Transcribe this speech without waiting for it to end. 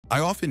I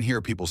often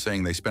hear people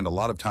saying they spend a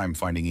lot of time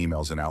finding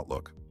emails in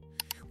Outlook.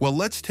 Well,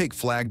 let's take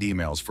flagged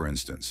emails for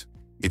instance.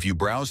 If you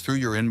browse through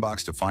your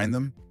inbox to find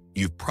them,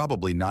 you've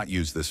probably not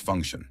used this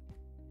function.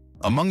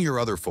 Among your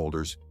other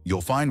folders,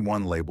 you'll find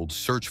one labeled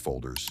Search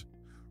Folders.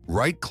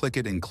 Right-click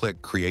it and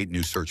click Create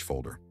New Search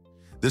Folder.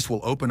 This will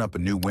open up a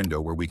new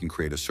window where we can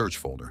create a search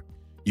folder.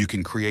 You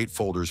can create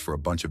folders for a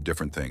bunch of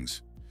different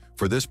things.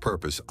 For this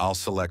purpose, I'll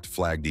select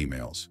Flagged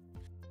Emails.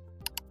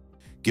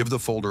 Give the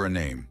folder a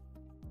name.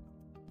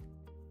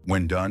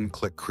 When done,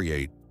 click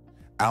Create.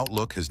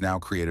 Outlook has now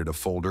created a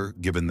folder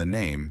given the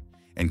name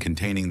and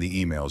containing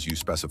the emails you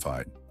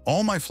specified.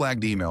 All my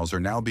flagged emails are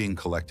now being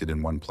collected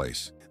in one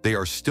place. They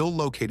are still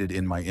located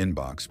in my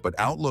inbox, but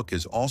Outlook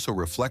is also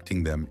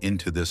reflecting them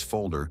into this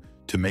folder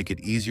to make it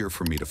easier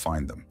for me to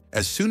find them.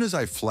 As soon as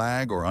I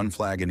flag or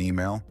unflag an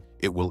email,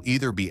 it will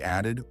either be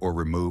added or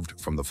removed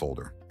from the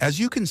folder. As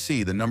you can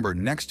see, the number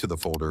next to the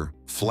folder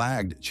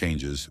flagged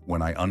changes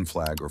when I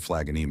unflag or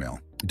flag an email.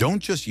 Don't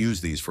just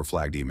use these for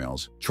flagged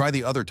emails. Try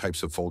the other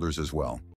types of folders as well.